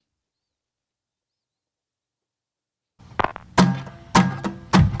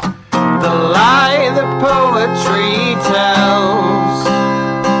poetry tells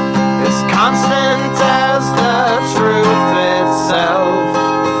is constant as the truth itself.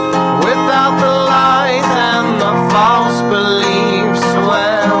 Without the lies and the false beliefs,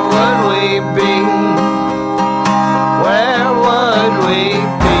 where would we be? Where would we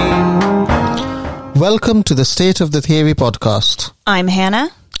be? Welcome to the State of the Theory podcast. I'm Hannah.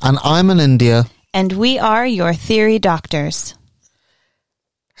 And I'm in India. And we are your theory doctors.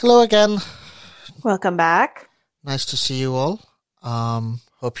 Hello again. Welcome back. Nice to see you all.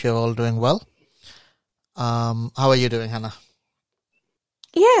 Hope you're all doing well. How are you doing, Hannah?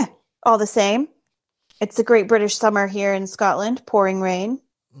 Yeah, all the same. It's a great British summer here in Scotland, pouring rain.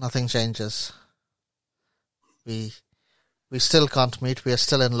 Nothing changes. We still can't meet. We are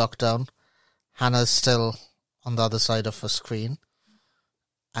still in lockdown. Hannah's still on the other side of a screen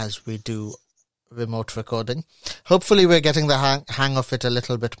as we do remote recording. Hopefully we're getting the hang of it a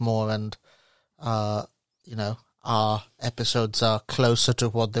little bit more, and our episodes are closer to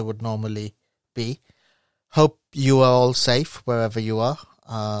what they would normally be. Hope you are all safe wherever you are.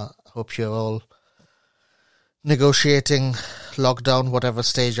 Hope you're all negotiating lockdown, whatever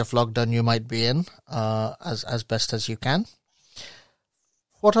stage of lockdown you might be in, as best as you can.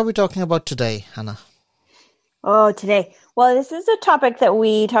 What are we talking about today, Hannah? Oh, today. Well, this is a topic that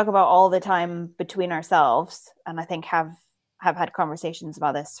we talk about all the time between ourselves, and I think have had conversations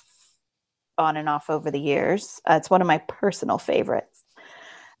about this on and off over the years. It's one of my personal favorites.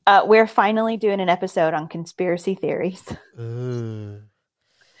 We're finally doing an episode on conspiracy theories. Ooh.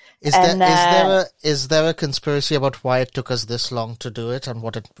 Is there a conspiracy about why it took us this long to do it and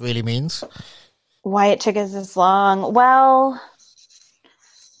what it really means? Why it took us this long? Well,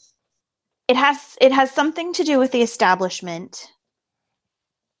 it has something to do with the establishment,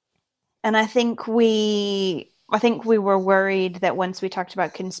 and I think we were worried that once we talked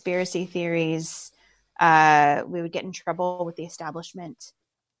about conspiracy theories, we would get in trouble with the establishment,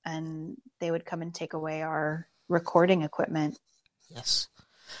 and they would come and take away our recording equipment. Yes.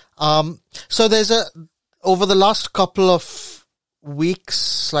 So there's over the last couple of weeks,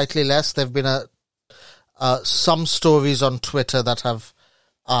 slightly less, there've been some stories on Twitter that have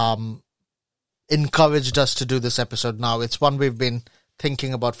encouraged us to do this episode now. It's one we've been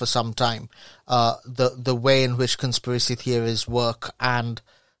thinking about for some time. The way in which conspiracy theories work, and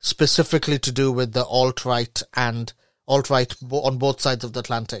specifically to do with the alt-right on both sides of the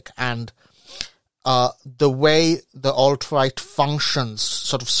Atlantic, and the way the alt-right functions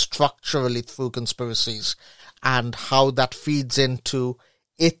sort of structurally through conspiracies, and how that feeds into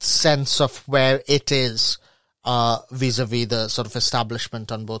its sense of where it is vis-a-vis the sort of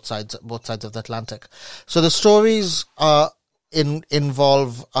establishment on both sides of the Atlantic. So the stories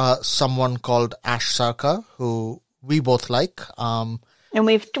involve someone called Ash Sarkar, who we both like. And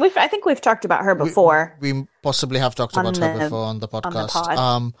I think we've talked about her before. We possibly have talked about her before on the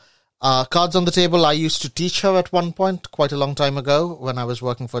podcast. Cards on the table, I used to teach her at one point, quite a long time ago, when I was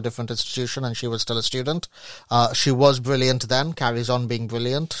working for a different institution and she was still a student. She was brilliant then, carries on being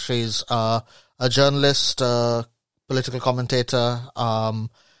brilliant. She's a journalist, political commentator.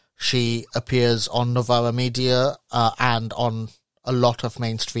 She appears on Novara Media and on a lot of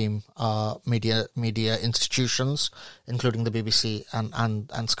mainstream media institutions, including the BBC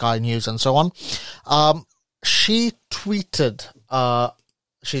and Sky News and so on. She tweeted...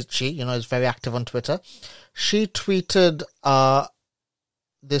 She is very active on Twitter. She tweeted,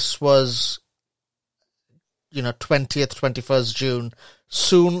 this was, 20th, 21st June.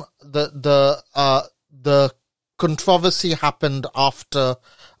 Soon, the controversy happened after,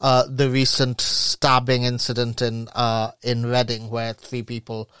 the recent stabbing incident in Reading, where 3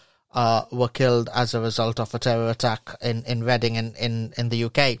 people, were killed as a result of a terror attack in Reading in the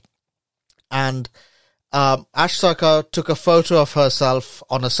UK. And, Ash Sarkar took a photo of herself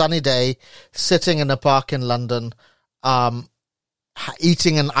on a sunny day, sitting in a park in London,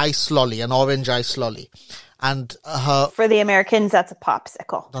 eating an ice lolly, an orange ice lolly. And for the Americans, that's a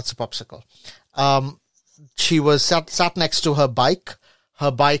popsicle. That's a popsicle. She was sat next to her bike.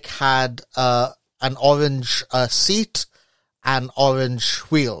 Her bike had an orange seat and orange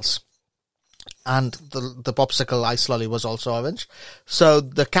wheels. And the popsicle ice lolly was also orange. So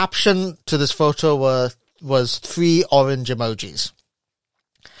the caption to this photo was 3 orange emojis.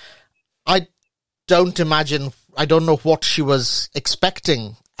 I don't know what she was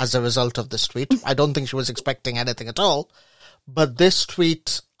expecting as a result of this tweet. I don't think she was expecting anything at all. But this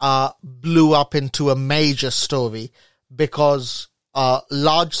tweet blew up into a major story because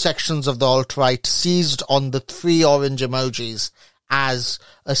large sections of the alt-right seized on the 3 orange emojis as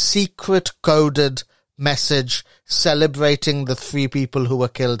a secret coded message celebrating the 3 people who were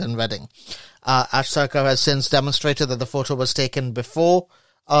killed in Reading. Ash Sarkar has since demonstrated that the photo was taken before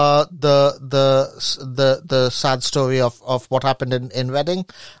the sad story of what happened in Reading,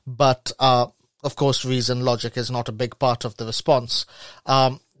 but of course reason, logic is not a big part of the response.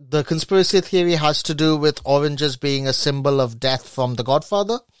 The conspiracy theory has to do with oranges being a symbol of death from The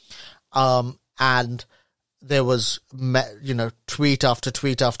Godfather, and there was tweet after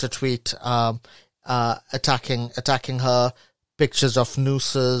tweet after tweet attacking her, pictures of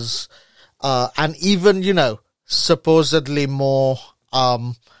nooses, and even supposedly more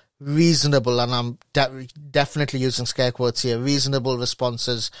reasonable, and I'm definitely using scare quotes here, reasonable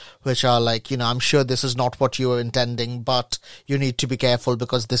responses, which are like, I'm sure this is not what you were intending, but you need to be careful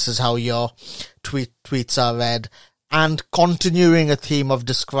because this is how your tweets are read, and continuing a theme of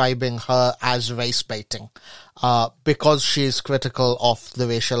describing her as race baiting, because she is critical of the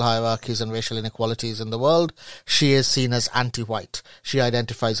racial hierarchies and racial inequalities in the world. She is seen as anti-white. She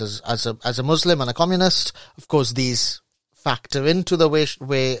identifies as a Muslim and a communist. Of course, these factor into the way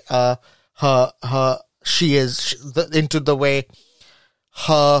into the way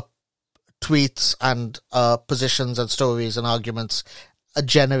her tweets and positions and stories and arguments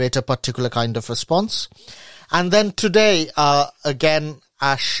generate a particular kind of response. And then today, again,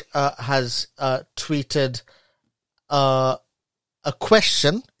 Ash has tweeted a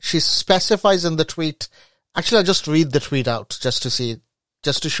question. She specifies in the tweet. Actually, I'll just read the tweet out just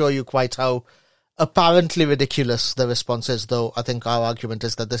to show you quite how apparently ridiculous the response is, though I think our argument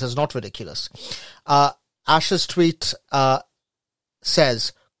is that this is not ridiculous. Ash's tweet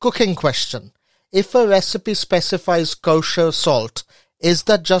says, cooking question. If a recipe specifies kosher salt, is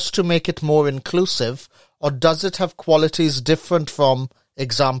that just to make it more inclusive, or does it have qualities different from,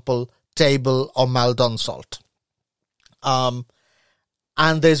 example, table or Maldon salt? And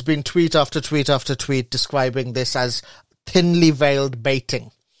there's been tweet after tweet after tweet describing this as thinly veiled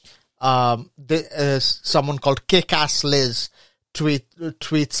baiting. Someone called Kick-Ass Liz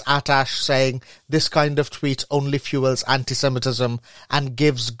tweets at Ash saying, this kind of tweet only fuels anti-Semitism and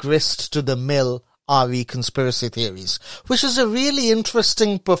gives grist to the mill RE conspiracy theories, which is a really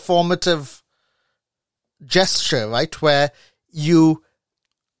interesting performative gesture, right? Where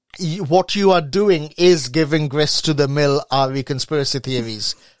what you are doing is giving grist to the mill RE conspiracy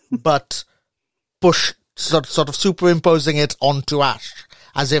theories, but sort of superimposing it onto Ash,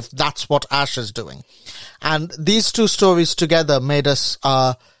 as if that's what Ash is doing. And these two stories together made us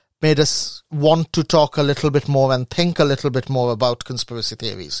want to talk a little bit more and think a little bit more about conspiracy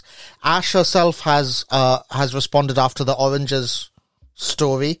theories. Ash herself has responded after the Oranges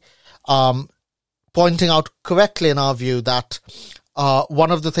story, pointing out correctly in our view that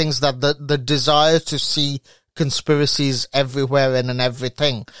one of the things that the desire to see conspiracies everywhere and in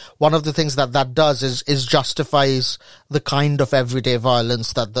everything, one of the things that does is justifies the kind of everyday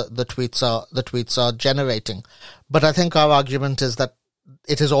violence that the tweets are generating. But I think our argument is that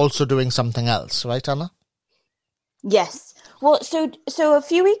it is also doing something else, right, Anna? Yes. Well, so a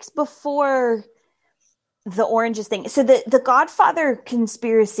few weeks before the Oranges thing, so the Godfather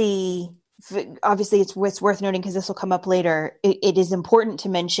conspiracy, obviously it's worth noting because this will come up later. It is important to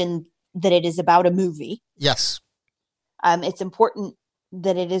mention that it is about a movie. Yes. It's important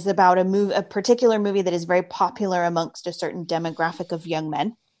that it is about a particular movie that is very popular amongst a certain demographic of young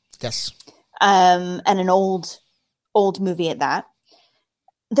men. Yes. And an old movie at that.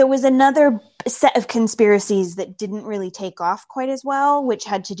 There was another set of conspiracies that didn't really take off quite as well, which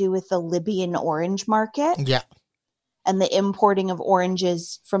had to do with the Libyan orange market. Yeah. And the importing of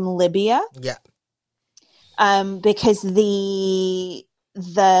oranges from Libya. Yeah. Because the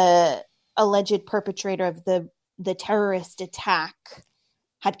alleged perpetrator of the terrorist attack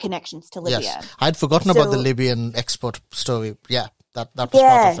had connections to Libya. Yes. I'd forgotten about the Libyan export story. Yeah, that was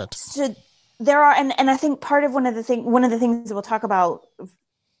part of it. So there are, and I think part of one of the things that we'll talk about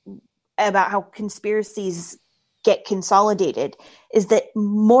how conspiracies get consolidated is that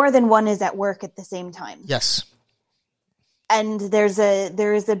more than one is at work at the same time. Yes. And there is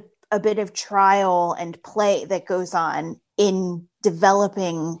a bit of trial and play that goes on in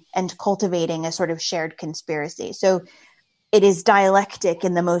developing and cultivating a sort of shared conspiracy. So it is dialectic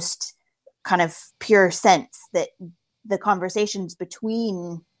in the most kind of pure sense that the conversations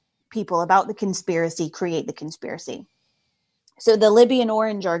between people about the conspiracy create the conspiracy. So the Libyan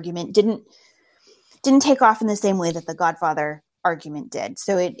orange argument didn't take off in the same way that the Godfather argument did.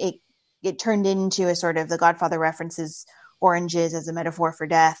 So it turned into a sort of, the Godfather references oranges as a metaphor for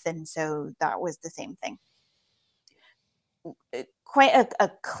death, and so that was the same thing. Quite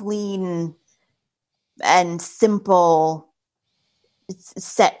a clean and simple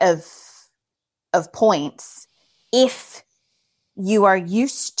set of of points if you are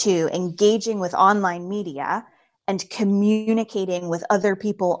used to engaging with online media and communicating with other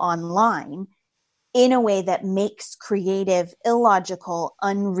people online in a way that makes creative, illogical,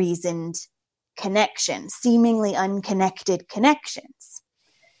 unreasoned connections, seemingly unconnected connections.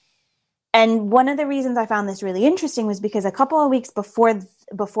 And one of the reasons I found this really interesting was because a couple of weeks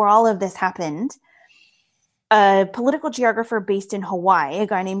before all of this happened, a political geographer based in Hawaii, a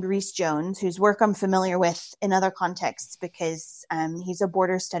guy named Rhys Jones, whose work I'm familiar with in other contexts because he's a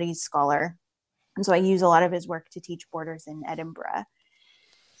border studies scholar. And so I use a lot of his work to teach borders in Edinburgh.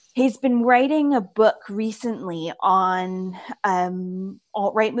 He's been writing a book recently on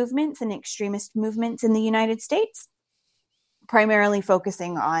alt-right movements and extremist movements in the United States, primarily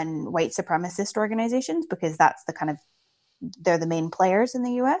focusing on white supremacist organizations because that's they're the main players in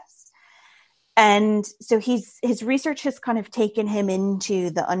the US. And so his research has kind of taken him into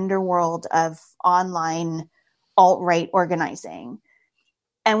the underworld of online alt-right organizing.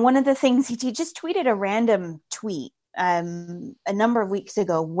 And one of the things he just tweeted a random tweet a number of weeks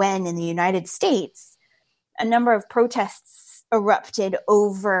ago when in the United States, a number of protests erupted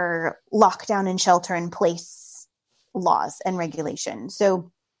over lockdown and shelter in place laws and regulations.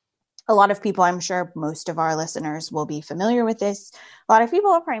 So a lot of people, I'm sure most of our listeners will be familiar with this. A lot of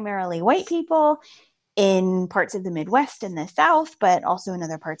people are primarily white people in parts of the Midwest and the South, but also in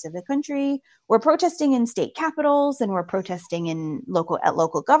other parts of the country. We're protesting in state capitals and we're protesting at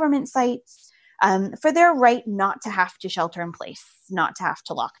local government sites for their right not to have to shelter in place, not to have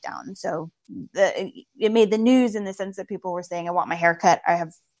to lock down. So it made the news in the sense that people were saying, I want my hair cut.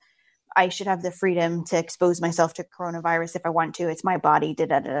 I should have the freedom to expose myself to coronavirus if I want to. It's my body, da,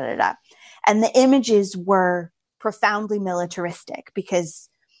 da, da, da, da. And the images were profoundly militaristic because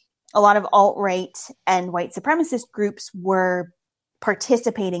a lot of alt-right and white supremacist groups were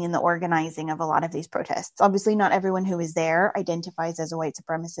participating in the organizing of a lot of these protests. Obviously, not everyone who is there identifies as a white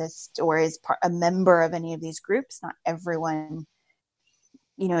supremacist or is a member of any of these groups. Not everyone,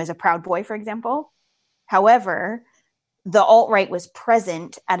 is a Proud Boy, for example. However, the alt-right was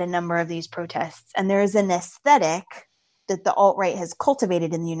present at a number of these protests, and there is an aesthetic that the alt-right has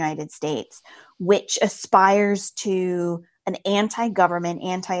cultivated in the United States, which aspires to an anti-government,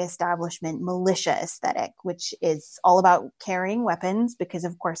 anti-establishment militia aesthetic, which is all about carrying weapons because,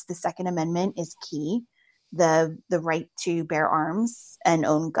 of course, the Second Amendment is key, the right to bear arms and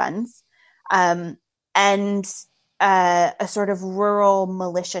own guns, and a sort of rural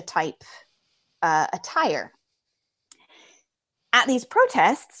militia type attire. At these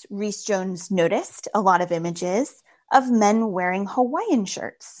protests, Rhys Jones noticed a lot of images of men wearing Hawaiian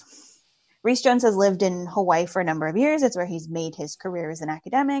shirts. Rhys Jones has lived in Hawaii for a number of years. It's where he's made his career as an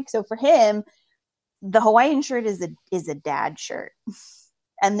academic. So for him, the Hawaiian shirt is a dad shirt.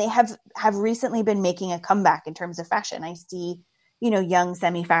 And they have recently been making a comeback in terms of fashion. I see, young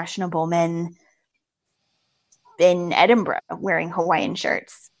semi-fashionable men in Edinburgh wearing Hawaiian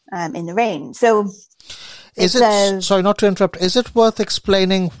shirts in the rain. So sorry, not to interrupt, is it worth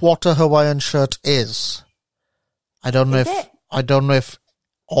explaining what a Hawaiian shirt is? I don't know if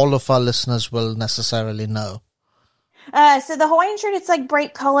all of our listeners will necessarily know. So the Hawaiian shirt, it's like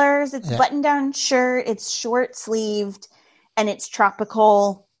bright colors. It's a button-down shirt. It's short-sleeved, and it's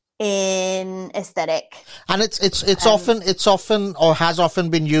tropical in aesthetic. And it's often or has often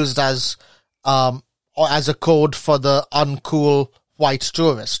been used as a code for the uncool white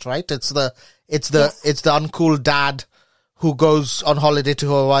tourist, right? It's the uncool dad who goes on holiday to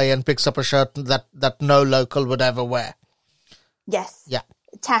Hawaii and picks up a shirt that no local would ever wear. Yes. Yeah.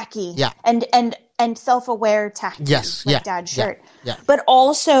 Tacky. Yeah. And self-aware tacky. Yes. Like dad's shirt. Yeah. But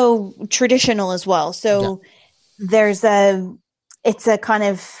also traditional as well. So it's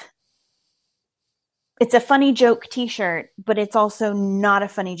a funny joke t-shirt, but it's also not a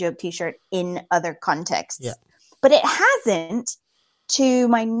funny joke t-shirt in other contexts. Yeah. But it hasn't, to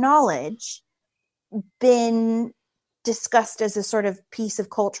my knowledge, been discussed as a sort of piece of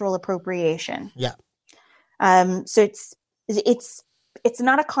cultural appropriation. Yeah. So it's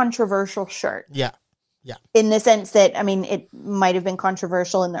not a controversial shirt. Yeah. Yeah. In the sense that, it might have been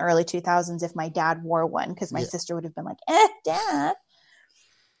controversial in the early 2000s if my dad wore one, because my sister would have been like, Dad.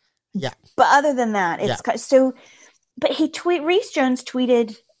 Yeah. But other than that, so, but Rhys Jones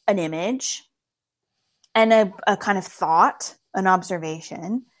tweeted an image and a kind of thought, an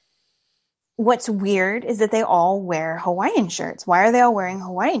observation. What's weird is that they all wear Hawaiian shirts. Why are they all wearing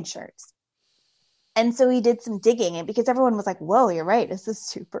Hawaiian shirts? And so he did some digging, and because everyone was like, whoa, you're right, this is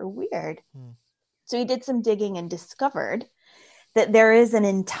super weird. So he did some digging and discovered that there is an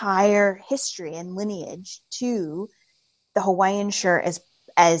entire history and lineage to the Hawaiian shirt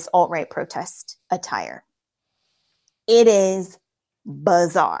as alt-right protest attire. It is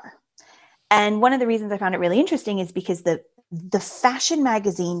bizarre. And one of the reasons I found it really interesting is because the fashion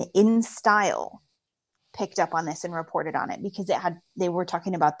magazine In Style picked up on this and reported on it, because they were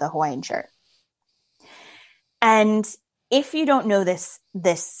talking about the Hawaiian shirt. And if you don't know this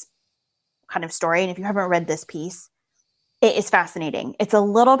kind of story, and if you haven't read this piece, it is fascinating. It's a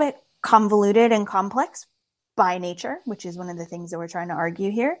little bit convoluted and complex by nature, which is one of the things that we're trying to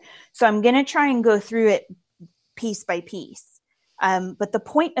argue here. So I'm going to try and go through it piece by piece. But the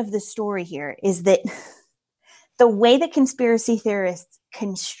point of the story here is that the way that conspiracy theorists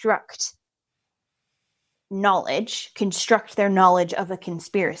construct their knowledge of a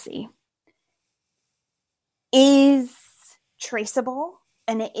conspiracy is traceable,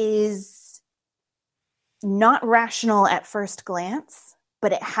 and it is not rational at first glance,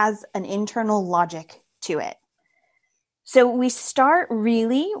 but it has an internal logic to it. So we start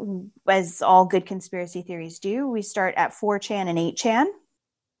really, as all good conspiracy theories do, we start at 4chan and 8chan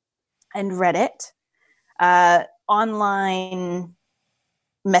and Reddit, online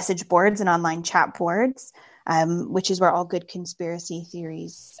message boards and online chat boards, which is where all good conspiracy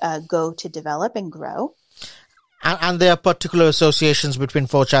theories go to develop and grow. And there are particular associations between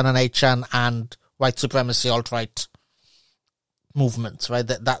 4chan and 8chan and white supremacy, alt-right movements, right?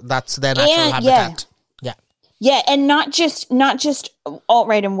 That's their natural habitat. Yeah, and not just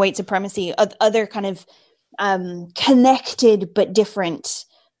alt-right and white supremacy, other kind of connected but different,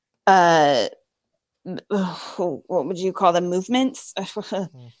 what would you call them, movements?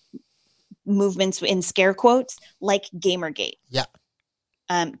 Movements in scare quotes, like Gamergate. Yeah.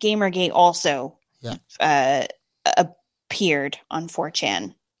 Gamergate also appeared on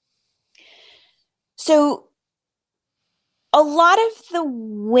 4chan. So a lot of the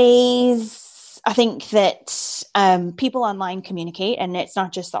ways I think that people online communicate, and it's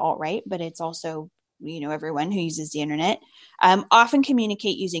not just the alt-right, but it's also, everyone who uses the internet, often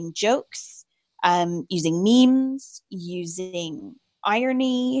communicate using jokes, using memes, using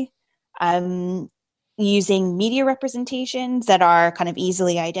irony, using media representations that are kind of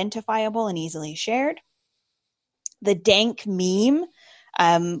easily identifiable and easily shared. The dank meme,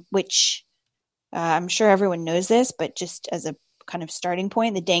 which I'm sure everyone knows this, but just as a kind of starting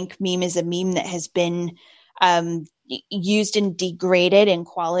point, the dank meme is a meme that has been used and degraded in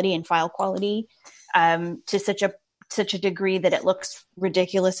quality and file quality to such a degree that it looks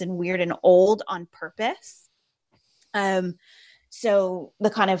ridiculous and weird and old on purpose. So the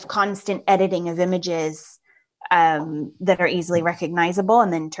kind of constant editing of images that are easily recognizable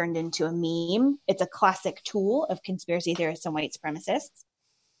and then turned into a meme, it's a classic tool of conspiracy theorists and white supremacists.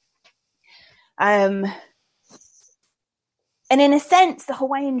 And in a sense, the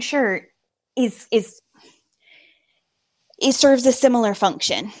Hawaiian shirt serves a similar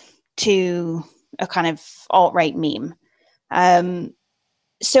function to a kind of alt-right meme.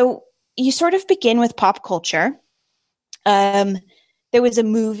 So you sort of begin with pop culture. There was a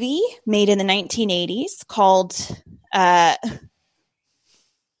movie made in the 1980s called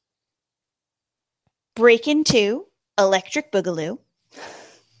Breakin' 2 Electric Boogaloo.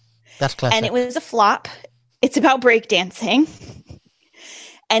 That's classic. And it was a flop. It's about breakdancing,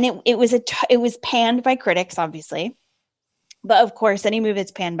 and it was panned by critics, obviously. But of course, any movie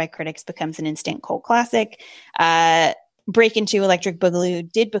that's panned by critics becomes an instant cult classic. Breakin' 2 Electric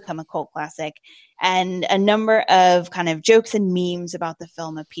Boogaloo did become a cult classic, and a number of kind of jokes and memes about the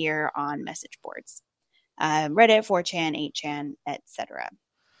film appear on message boards, Reddit, 4chan, 8chan, etc.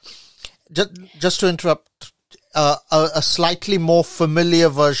 Just to interrupt, a slightly more familiar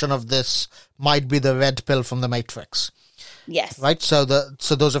version of this might be the red pill from the Matrix. Yes. Right. So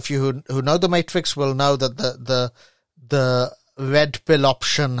those of you who know the Matrix will know that the red pill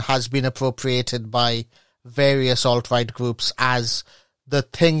option has been appropriated by various alt-right groups as the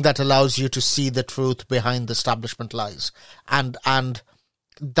thing that allows you to see the truth behind the establishment lies. And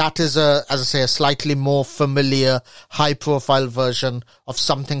that is as I say, a slightly more familiar, high-profile version of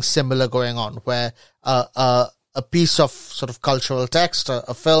something similar going on, where a piece of sort of cultural text,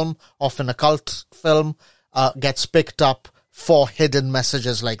 a film, often a cult film, gets picked up for hidden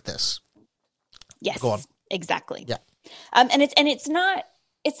messages like this. Yes, go on. Exactly. Yeah, and it's not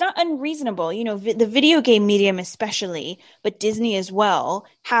unreasonable. The video game medium especially, but Disney as well,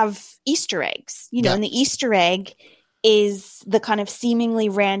 have Easter eggs. And the Easter egg is the kind of seemingly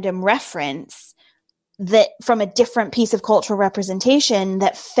random reference that from a different piece of cultural representation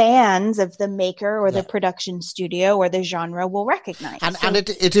that fans of the maker or the production studio or the genre will recognize. And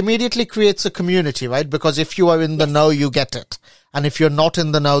it immediately creates a community, right? Because if you are in the know, you get it. And if you're not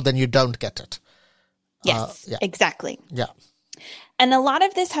in the know, then you don't get it. Yes, exactly. Yeah. And a lot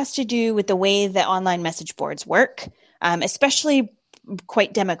of this has to do with the way that online message boards work, especially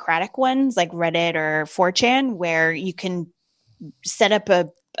quite democratic ones like Reddit or 4chan, where you can set up a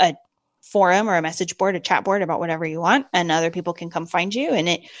forum or a message board, a chat board about whatever you want, and other people can come find you, and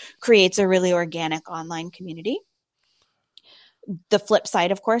it creates a really organic online community. The flip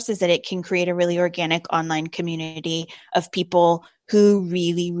side, of course, is that it can create a really organic online community of people who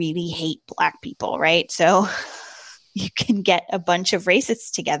really, really hate Black people, right? So you can get a bunch of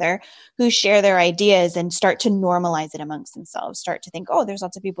racists together who share their ideas and start to normalize it amongst themselves, start to think, oh, there's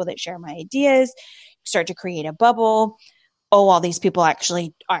lots of people that share my ideas, start to create a bubble. Oh, all these people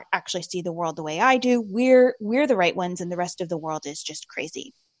actually see the world the way I do. We're the right ones, and the rest of the world is just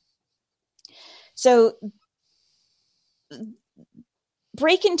crazy. So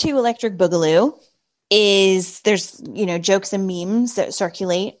break into Electric Boogaloo is there's jokes and memes that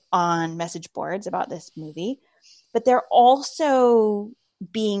circulate on message boards about this movie, but they're also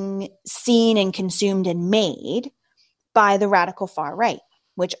being seen and consumed and made by the radical far right,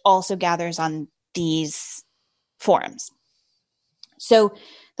 which also gathers on these forums. So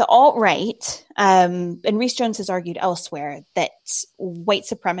the alt-right, and Rhys Jones has argued elsewhere that white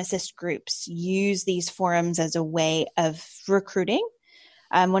supremacist groups use these forums as a way of recruiting.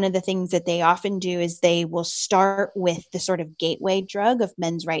 One of the things that they often do is they will start with the sort of gateway drug of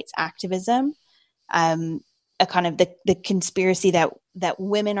men's rights activism, a kind of the conspiracy that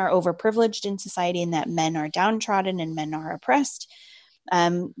women are overprivileged in society and that men are downtrodden and men are oppressed.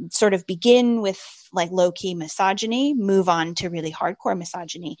 Sort of begin with like low-key misogyny, move on to really hardcore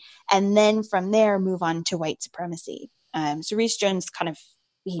misogyny, and then from there move on to white supremacy. So Rhys Jones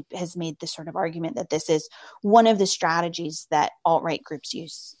he has made this sort of argument that this is one of the strategies that alt-right groups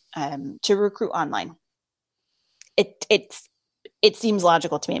use to recruit online. It seems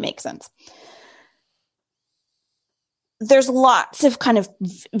logical to me. It makes sense. There's lots of kind of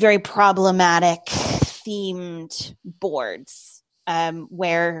very problematic themed boards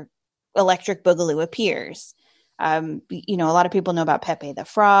where Electric Boogaloo appears. A lot of people know about Pepe the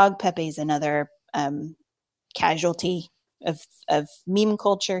Frog. Pepe is another casualty of meme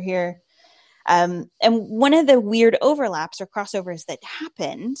culture here. And one of the weird overlaps or crossovers that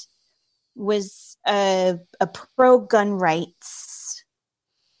happened was a pro-gun rights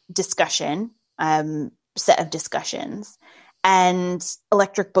discussion, set of discussions, and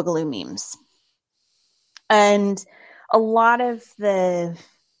Electric Boogaloo memes. And there's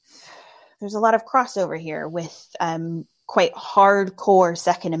a lot of crossover here with quite hardcore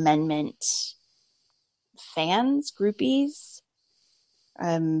Second Amendment fans, groupies,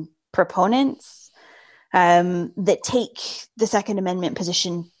 proponents that take the Second Amendment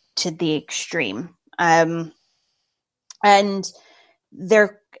position to the extreme. And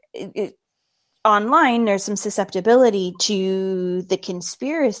online, there's some susceptibility to the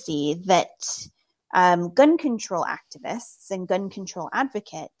conspiracy that gun control activists and gun control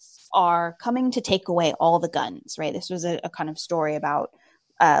advocates are coming to take away all the guns, right? This was a kind of story about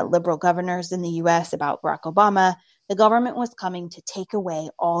liberal governors in the US, about Barack Obama. The government was coming to take away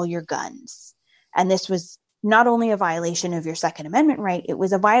all your guns. And this was not only a violation of your Second Amendment right, it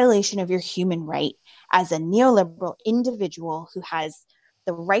was a violation of your human right as a neoliberal individual who has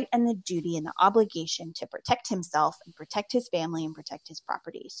the right and the duty and the obligation to protect himself and protect his family and protect his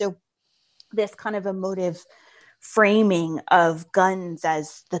property. So this kind of emotive framing of guns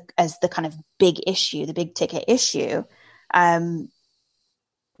as the kind of big issue, the big ticket issue,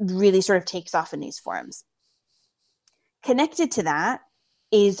 really sort of takes off in these forums. Connected to that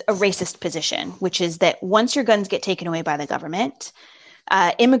is a racist position, which is that once your guns get taken away by the government,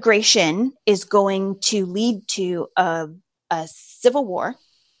 immigration is going to lead to a civil war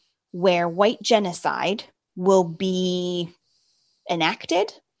where white genocide will be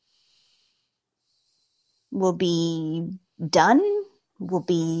enacted, will be done, will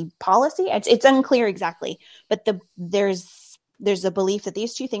be policy. It's unclear exactly, but there's a belief that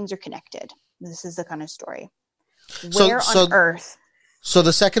these two things are connected. This is the kind of story. Where on earth? So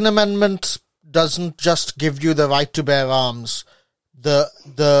the Second Amendment doesn't just give you the right to bear arms.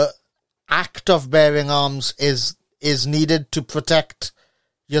 The act of bearing arms is needed to protect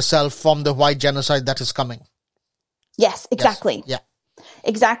yourself from the white genocide that is coming. Yes, exactly. Yes. Yeah.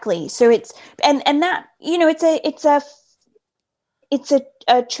 Exactly. So it's and that, it's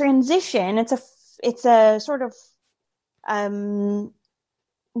a transition. It's a sort of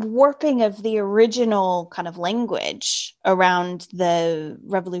warping of the original kind of language around the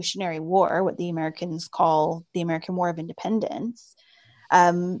Revolutionary War, what the Americans call the American War of Independence,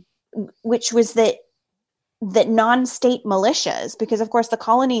 which was that non-state militias, because of course the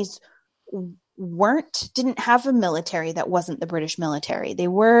colonies didn't have a military that wasn't the British military. They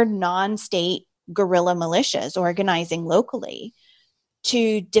were non-state guerrilla militias organizing locally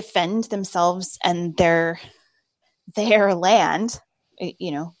to defend themselves and their land,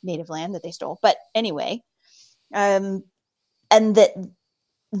 native land that they stole. But anyway, and that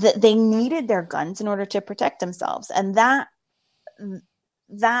they needed their guns in order to protect themselves. And that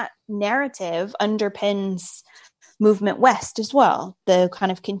narrative underpins Movement West as well, the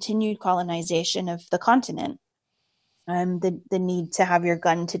kind of continued colonization of the continent. The need to have your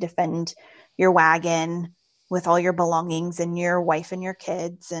gun to defend your wagon with all your belongings and your wife and your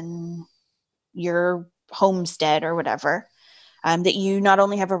kids and your homestead or whatever. That you not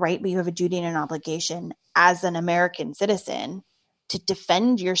only have a right, but you have a duty and an obligation as an American citizen to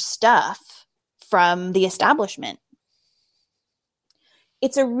defend your stuff from the establishment.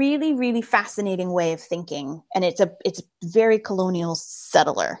 It's a really, really fascinating way of thinking, and it's very colonial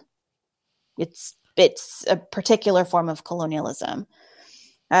settler. It's a particular form of colonialism.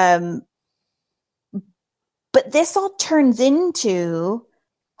 But this all turns into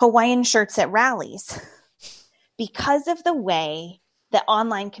Hawaiian shirts at rallies because of the way that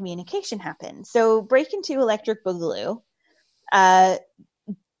online communication happens. So Break Into Electric Boogaloo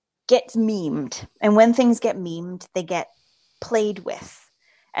gets memed. And when things get memed, they get played with.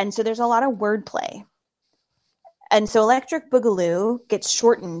 And so there's a lot of wordplay. And so Electric Boogaloo gets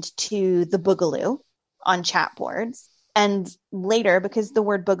shortened to the Boogaloo on chat boards. And later, because the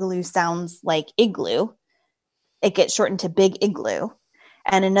word Boogaloo sounds like igloo, it gets shortened to Big Igloo.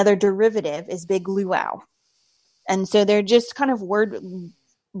 And another derivative is Big Luau. And so they're just kind of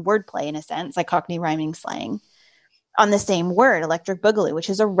wordplay in a sense, like Cockney rhyming slang, on the same word, Electric Boogaloo, which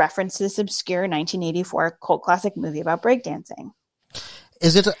is a reference to this obscure 1984 cult classic movie about breakdancing.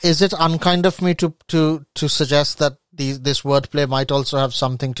 Is it unkind of me to suggest that this wordplay might also have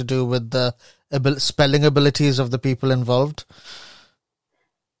something to do with the spelling abilities of the people involved?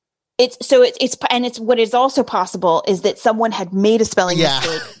 It's what is also possible is that someone had made a spelling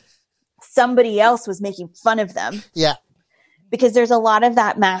mistake. Somebody else was making fun of them. Yeah. Because there's a lot of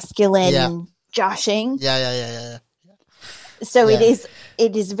that masculine joshing. Yeah. So it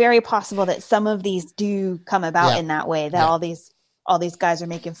is very possible that some of these do come about in that way, that all these guys are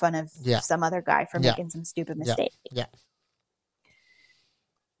making fun of some other guy for making some stupid mistake. Yeah.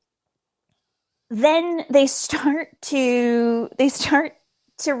 Then they start to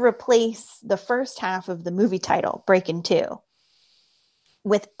replace the first half of the movie title, Breakin' 2,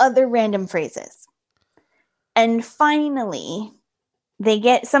 with other random phrases. And finally,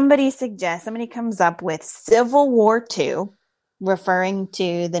 somebody comes up with Civil War II, referring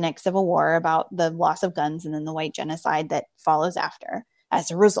to the next Civil War about the loss of guns and then the white genocide that follows after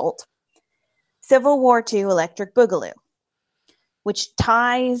as a result. Civil War II Electric Boogaloo, which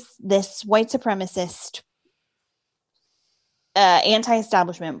ties this white supremacist,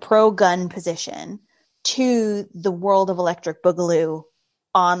 anti-establishment, pro-gun position to the world of Electric Boogaloo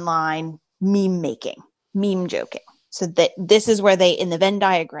online meme making, meme joking. So that this is where in the Venn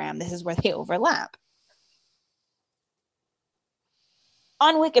diagram, this is where they overlap.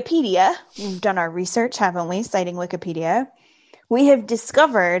 On Wikipedia, we've done our research, haven't we? Citing Wikipedia, we have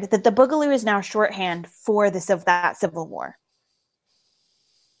discovered that the Boogaloo is now shorthand for that Civil War.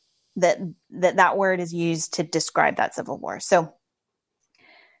 That word is used to describe that Civil War. So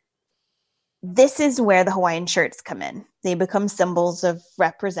this is where the Hawaiian shirts come in. They become symbols of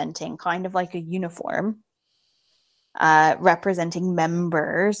representing, kind of like a uniform, representing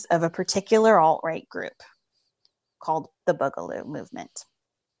members of a particular alt-right group called the Boogaloo movement.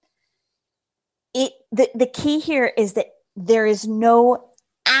 The key here is that there is no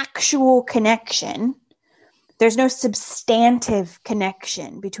actual connection. There's no substantive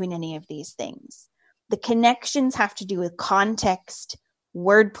connection between any of these things. The connections have to do with context,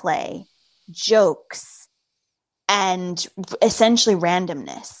 wordplay, jokes, and essentially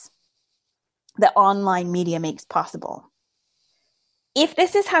randomness that online media makes possible. If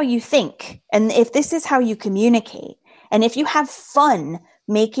this is how you think, and if this is how you communicate, and if you have fun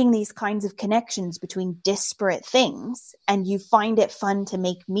making these kinds of connections between disparate things, and you find it fun to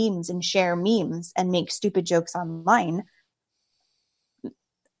make memes and share memes and make stupid jokes online,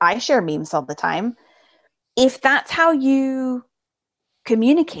 I share memes all the time. If that's how you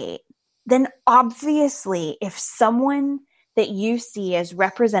communicate, then obviously if someone that you see as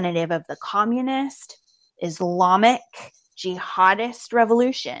representative of the communist, Islamic, jihadist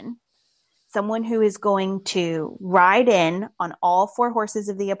revolution, someone who is going to ride in on all four horses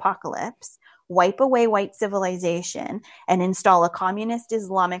of the apocalypse, wipe away white civilization, and install a communist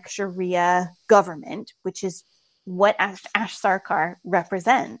Islamic Sharia government, which is what Ash Sarkar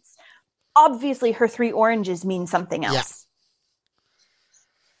represents, obviously her 3 oranges mean something else. Yeah.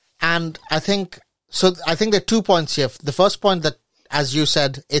 And I think there are 2 points here. The first point that, as you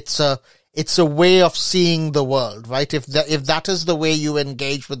said, it's a way of seeing the world, right? If that is the way you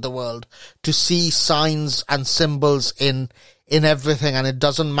engage with the world, to see signs and symbols in everything, and it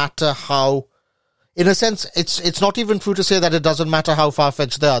doesn't matter how, in a sense, it's not even true to say that it doesn't matter how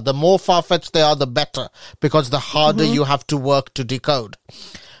far-fetched they are. The more far-fetched they are, the better, because the harder you have to work to decode.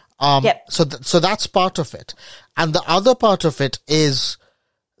 So that's part of it. And the other part of it is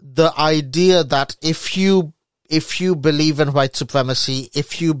the idea that if you believe in white supremacy,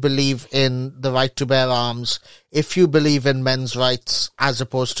 if you believe in the right to bear arms, if you believe in men's rights as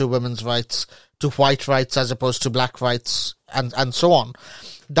opposed to women's rights, to white rights as opposed to black rights, and so on,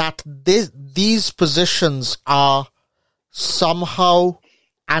 that these positions are somehow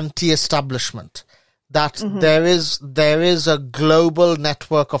anti-establishment, that there is a global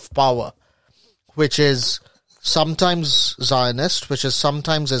network of power, which is sometimes Zionist, which is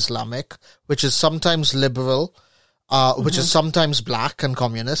sometimes Islamic, which is sometimes liberal, which is sometimes black and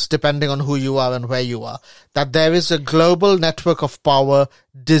communist, depending on who you are and where you are, that there is a global network of power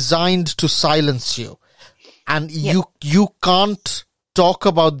designed to silence you. And you can't talk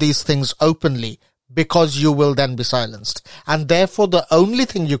about these things openly, because you will then be silenced. And therefore the only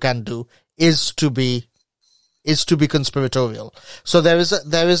thing you can do is to be conspiratorial. So there is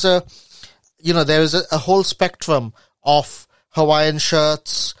a whole spectrum of Hawaiian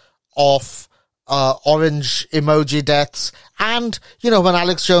shirts, of orange emoji deaths, and, when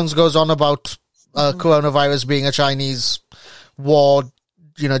Alex Jones goes on about coronavirus being a Chinese war,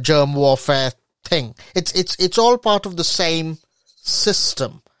 germ warfare thing. It's all part of the same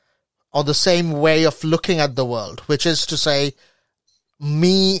system, or the same way of looking at the world, which is to say,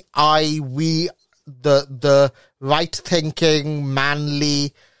 me, I, we, the right-thinking,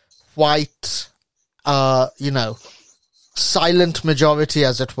 manly, white, silent majority,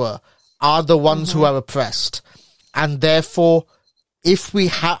 as it were, are the ones who are oppressed. And therefore, if we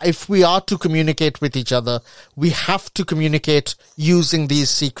are to communicate with each other, we have to communicate using these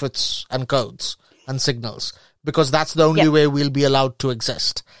secrets and codes and signals, because that's the only way we'll be allowed to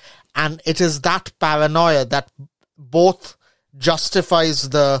exist. And it is that paranoia that both justifies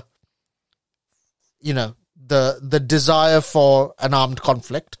the desire for an armed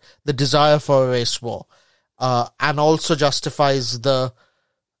conflict, the desire for a race war, and also justifies the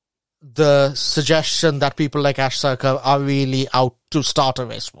suggestion that people like Ash Sarkar are really out to start a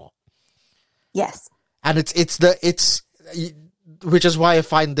race war. Yes. And it's which is why I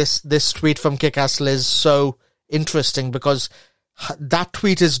find this tweet from Kick-Ass Liz so interesting, because that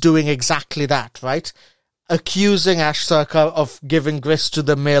tweet is doing exactly that, right? Accusing Ash Sarkar of giving grist to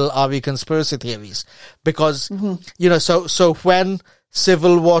the mill RE conspiracy theories. Because, so when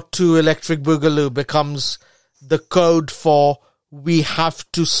Civil War II Electric Boogaloo becomes the code for we have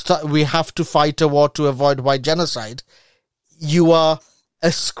to fight a war to avoid white genocide, you are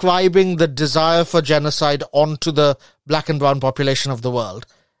ascribing the desire for genocide onto the black and brown population of the world.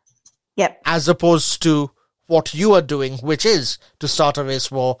 Yep. As opposed to what you are doing, which is to start a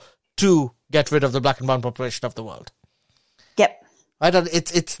race war to get rid of the black and brown population of the world. Yep. Right? And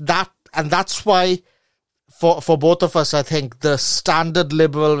it's that, and that's why for both of us, I think the standard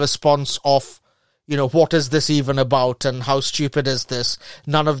liberal response of, what is this even about and how stupid is this?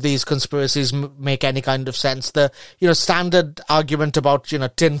 None of these conspiracies make any kind of sense. The, standard argument about,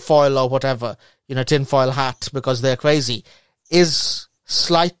 tinfoil or whatever, tinfoil hat because they're crazy, is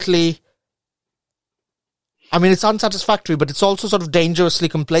slightly, it's unsatisfactory, but it's also sort of dangerously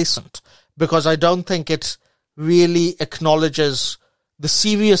complacent, because I don't think it really acknowledges the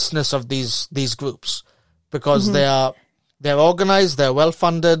seriousness of these groups, because they're organized, they're well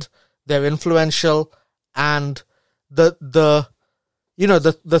funded, they're influential, and the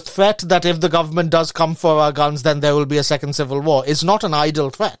threat that if the government does come for our guns, then there will be a second civil war is not an idle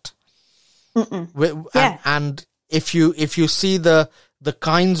threat. And if you see the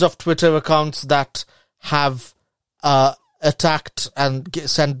kinds of Twitter accounts that have attacked and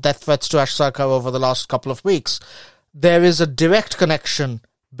sent death threats to Ash Sarkar over the last couple of weeks, there is a direct connection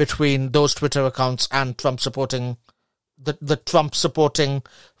between those Twitter accounts and Trump supporting the Trump supporting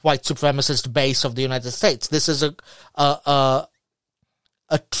white supremacist base of the United States. This is at the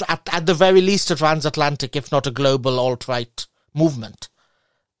very least a transatlantic, if not a global alt-right movement.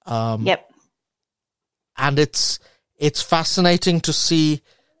 Yep. And it's fascinating to see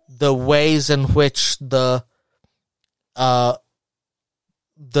the ways in which the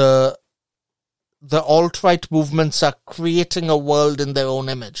alt-right movements are creating a world in their own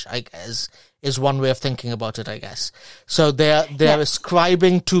image, I guess, is one way of thinking about it, I guess. So they're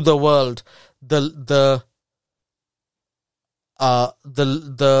ascribing to the world the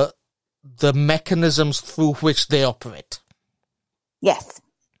mechanisms through which they operate. Yes.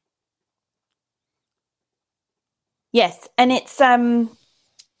 Yes, and it's I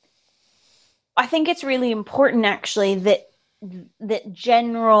think it's really important actually that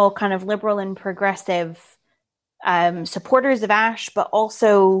general kind of liberal and progressive supporters of Ash, but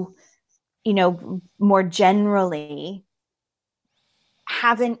also, more generally,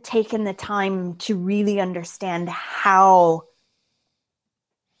 haven't taken the time to really understand how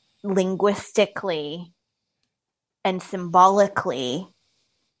linguistically and symbolically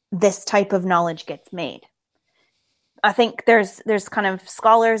this type of knowledge gets made. I think there's kind of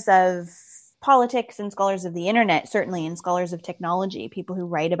scholars of politics and scholars of the internet, certainly, and scholars of technology, people who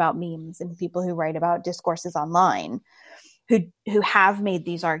write about memes and people who write about discourses online, who have made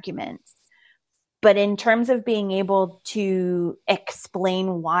these arguments. But in terms of being able to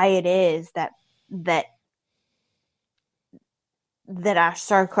explain why it is that Ash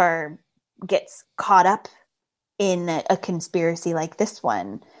Sarkar gets caught up in a conspiracy like this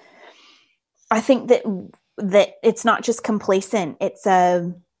one, I think that it's not just complacent. It's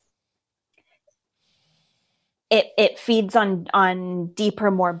it feeds on deeper,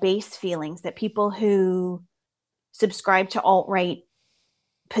 more base feelings that people who subscribe to alt-right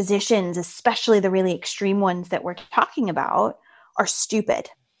positions, especially the really extreme ones that we're talking about, are stupid.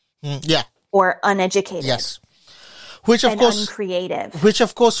 Yeah. Or uneducated. Yes. Which of course uncreative. Which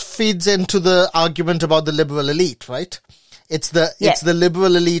of course feeds into the argument about the liberal elite, right? It's the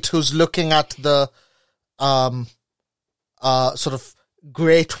liberal elite who's looking at the sort of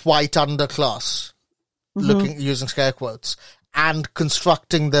great white underclass, using scare quotes, and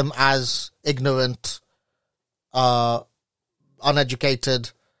constructing them as ignorant,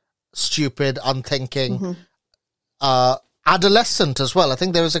 uneducated, stupid, unthinking, adolescent as well. I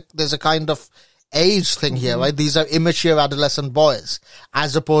think there's a kind of age thing here, right? These are immature adolescent boys,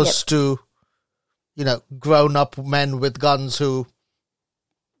 as opposed to, grown-up men with guns who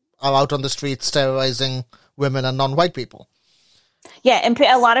are out on the streets terrorizing women and non-white people. Yeah, and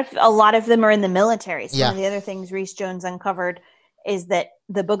a lot of them are in the military. So one of the other things Rhys Jones uncovered is that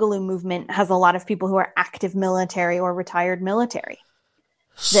the Boogaloo movement has a lot of people who are active military or retired military.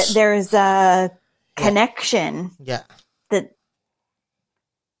 That there's a connection. Yeah.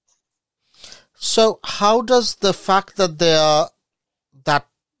 So how does the fact that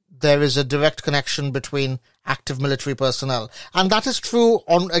there is a direct connection between active military personnel, and that is true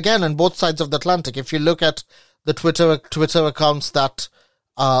on both sides of the Atlantic. If you look at the Twitter accounts that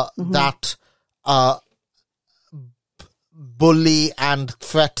bully and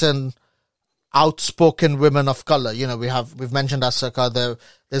threaten outspoken women of color. We've mentioned Asaka.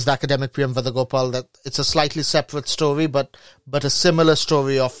 There's the academic Priyam Vedagopal. That it's a slightly separate story, but a similar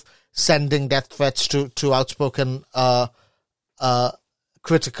story of sending death threats to outspoken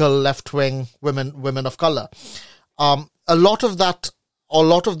critical left-wing women of color. A lot of those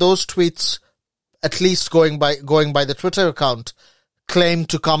tweets, at least going by the Twitter account, claim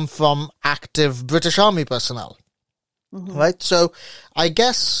to come from active British Army personnel. Right? So I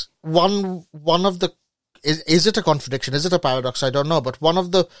guess one of the is it a contradiction? Is it a paradox? I don't know. But one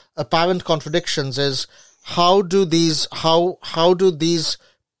of the apparent contradictions is how do these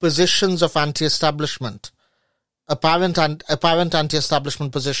positions of anti-establishment, apparent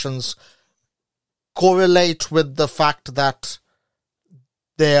anti-establishment positions, correlate with the fact that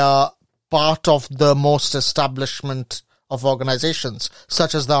they are part of the most establishment of organizations,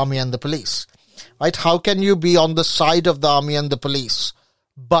 such as the army and the police, right? How can you be on the side of the army and the police,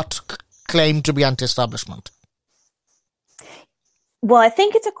 but claim to be anti-establishment? Well, I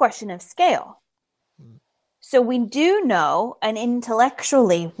think it's a question of scale. So we do know, and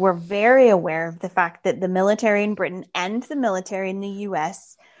intellectually, we're very aware of the fact that the military in Britain and the military in the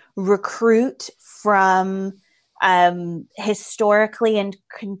US recruit from historically and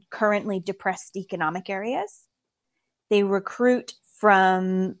currently depressed economic areas. They recruit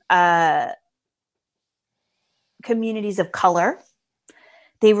from communities of color.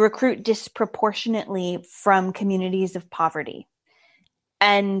 They recruit disproportionately from communities of poverty.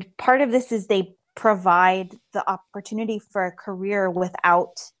 And part of this is they provide the opportunity for a career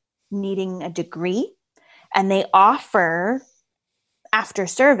without needing a degree. And they offer, after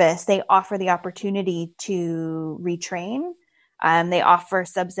service, they offer the opportunity to retrain. They offer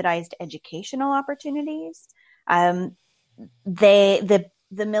subsidized educational opportunities. The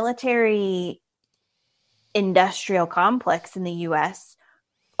military industrial complex in the US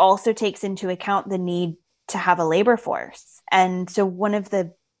also takes into account the need to have a labor force. And so one of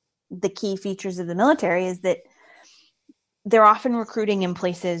the the key features of the military is that they're often recruiting in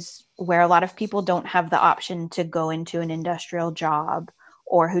places where a lot of people don't have the option to go into an industrial job,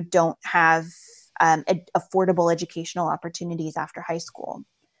 or who don't have affordable educational opportunities after high school.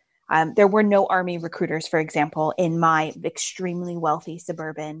 There were no Army recruiters, for example, in my extremely wealthy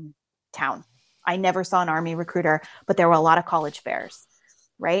suburban town. I never saw an Army recruiter, but there were a lot of college fairs,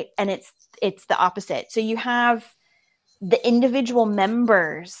 right? And it's the opposite. So you have the individual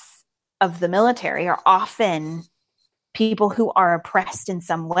members of the military are often people who are oppressed in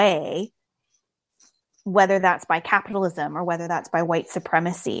some way, whether that's by capitalism or whether that's by white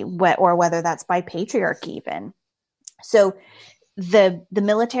supremacy, or whether that's by patriarchy even. So the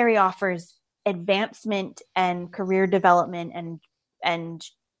military offers advancement and career development and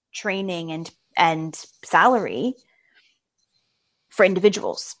training and salary for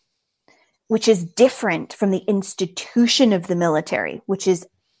individuals, which is different from the institution of the military, which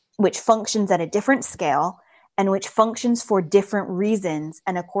functions at a different scale and which functions for different reasons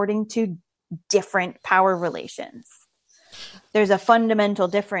and according to different power relations. There's a fundamental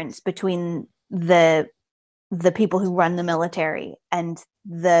difference between the people who run the military and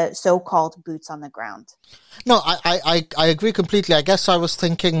the so-called boots on the ground. No, I agree completely. I guess I was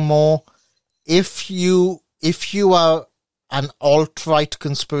thinking more, if you are an alt-right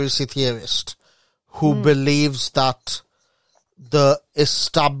conspiracy theorist who believes that the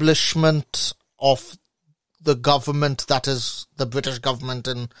establishment of the government, that is the British government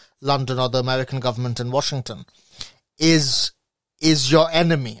in London or the American government in Washington, is your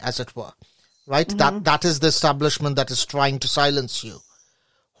enemy, as it were, right? That is the establishment that is trying to silence you.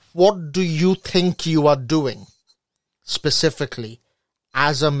 What do you think you are doing specifically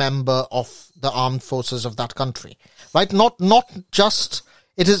as a member of the armed forces of that country, right? Not just,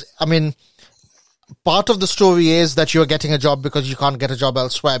 it is, I mean, part of the story is that you're getting a job because you can't get a job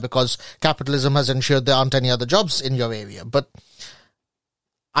elsewhere because capitalism has ensured there aren't any other jobs in your area. But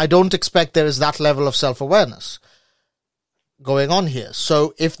I don't expect there is that level of self-awareness going on here.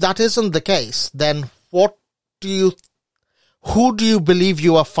 So if that isn't the case, then who do you believe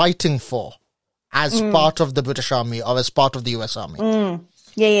you are fighting for as part of the British Army or as part of the US Army?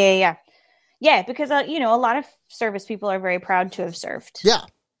 Yeah, because, a lot of service people are very proud to have served. Yeah.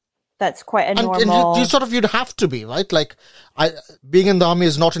 That's quite a normal... And you'd have to be, right? Like, being in the army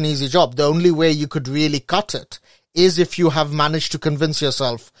is not an easy job. The only way you could really cut it is if you have managed to convince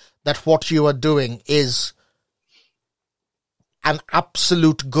yourself that what you are doing is an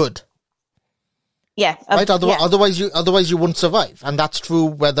absolute good. Yeah. Right? Otherwise you wouldn't survive. And that's true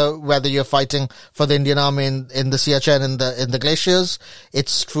whether you're fighting for the Indian Army in the Siachen in the glaciers.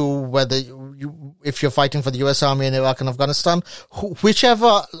 It's true if you're fighting for the US Army in Iraq and Afghanistan.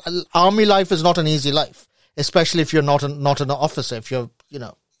 Whichever, army life is not an easy life, especially if you're not an officer, if you're,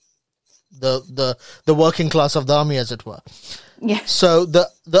 the working class of the army, as it were. Yeah. So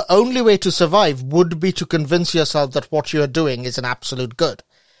the only way to survive would be to convince yourself that what you're doing is an absolute good.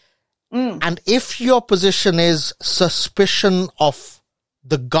 And if your position is suspicion of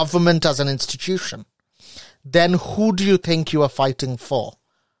the government as an institution, then who do you think you are fighting for?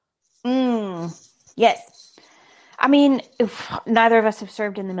 Yes. I mean, neither of us have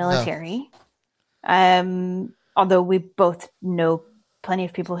served in the military. No. Although we both know plenty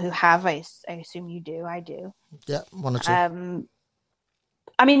of people who have. I assume you do. I do. Yeah, one or two.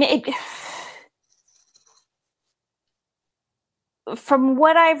 I mean, from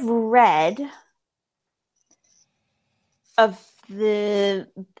what I've read of the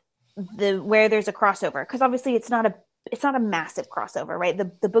where there's a crossover, because obviously it's not a massive crossover, right?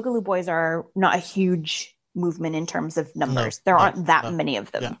 The Boogaloo Boys are not a huge movement in terms of numbers. There aren't that many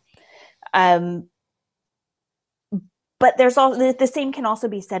of them. Yeah. But there's also the same can also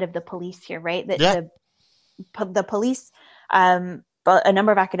be said of the police here, right? That the police, but a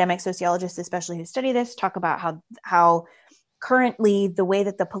number of academic sociologists, especially who study this, talk about how currently the way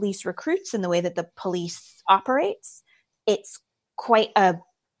that the police recruits and the way that the police operates, it's quite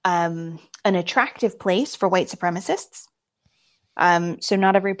an attractive place for white supremacists. So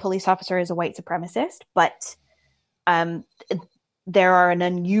not every police officer is a white supremacist, but there are an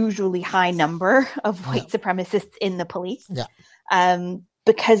unusually high number of white supremacists in the police. Yeah.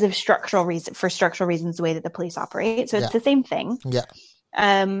 Because of structural reasons, the way that the police operate. So it's the same thing. Yeah.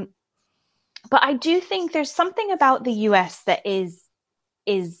 But I do think there's something about the US that is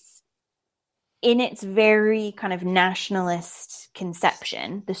in its very kind of nationalist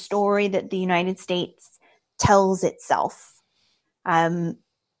conception, the story that the United States tells itself. And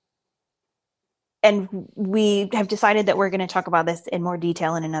we have decided that we're going to talk about this in more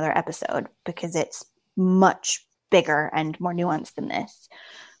detail in another episode because it's much bigger and more nuanced than this.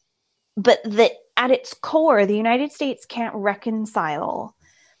 at its core, the United States can't reconcile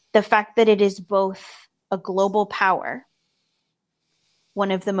the fact that it is both a global power,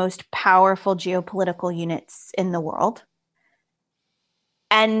 one of the most powerful geopolitical units in the world,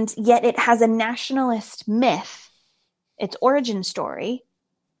 and yet it has a nationalist myth. Its origin story,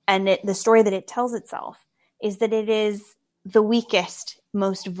 and the story that it tells itself, is that it is the weakest,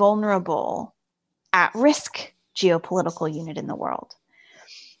 most vulnerable, at-risk geopolitical unit in the world.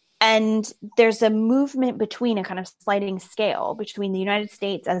 And there's a movement between a kind of sliding scale between the United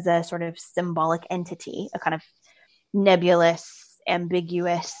States as a sort of symbolic entity, a kind of nebulous,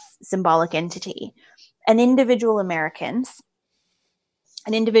 ambiguous, symbolic entity, and individual Americans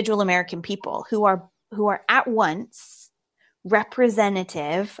and individual American people who are at once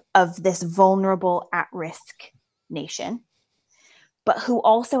representative of this vulnerable, at-risk nation, but who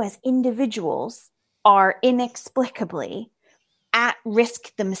also as individuals are inexplicably at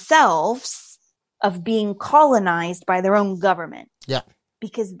risk themselves of being colonized by their own government. Yeah.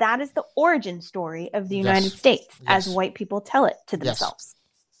 Because that is the origin story of the United States as white people tell it to themselves.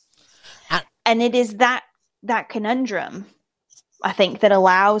 And it is that conundrum, I think, that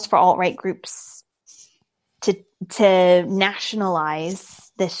allows for alt-right groups to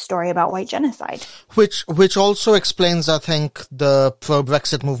nationalize this story about white genocide. Which also explains, I think, the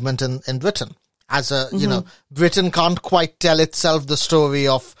pro-Brexit movement in Britain. As Britain can't quite tell itself the story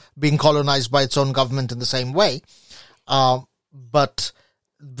of being colonized by its own government in the same way. But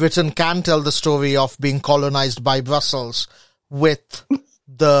Britain can tell the story of being colonized by Brussels with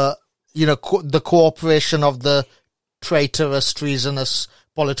the cooperation of the traitorous, treasonous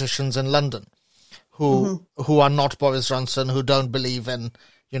politicians in London who are not Boris Johnson, who don't believe in,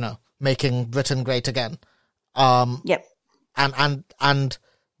 making Britain great again. Yep. And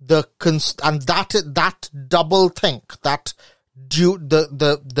that double think, that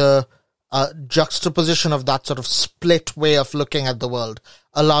the juxtaposition of that sort of split way of looking at the world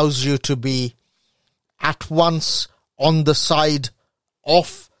allows you to be at once on the side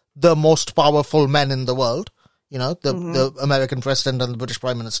of the most powerful men in the world, the American president and the British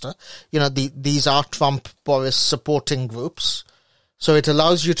prime minister. These are Trump, Boris supporting groups. So it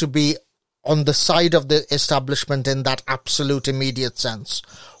allows you to be on the side of the establishment in that absolute immediate sense,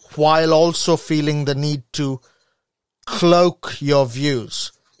 while also feeling the need to cloak your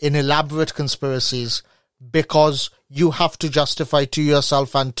views in elaborate conspiracies because you have to justify to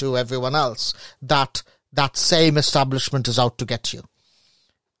yourself and to everyone else that that same establishment is out to get you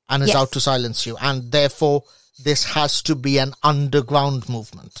and is out to silence you. And therefore, this has to be an underground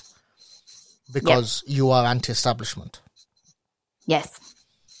movement because you are anti-establishment. Yes.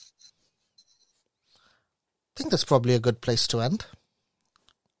 I think that's probably a good place to end.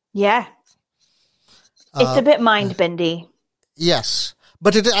 Yeah. It's a bit mind-bendy. Yes.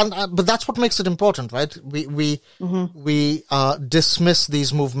 But but that's what makes it important, right? We dismiss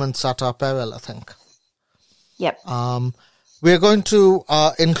these movements at our peril, I think. Yep. We're going to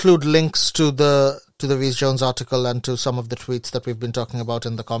include links to the Rhys Jones article and to some of the tweets that we've been talking about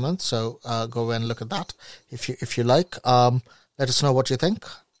in the comments. So go and look at that if you like. Let us know what you think,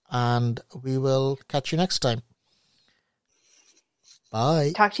 and we will catch you next time.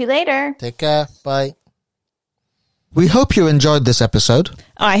 Bye. Talk to you later. Take care. Bye. We hope you enjoyed this episode.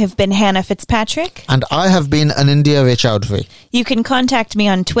 I have been Hannah Fitzpatrick. And I have been Anindya H. Chowdhury. You can contact me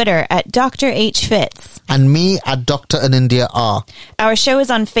on Twitter at Dr. H. Fitz. And me at Dr. Anindya R. Our show is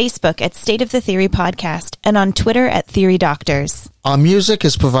on Facebook at State of the Theory Podcast and on Twitter at Theory Doctors. Our music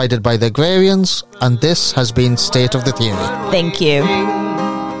is provided by the Agrarians, and this has been State of the Theory. Thank you.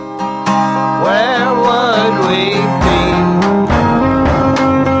 Where would we be?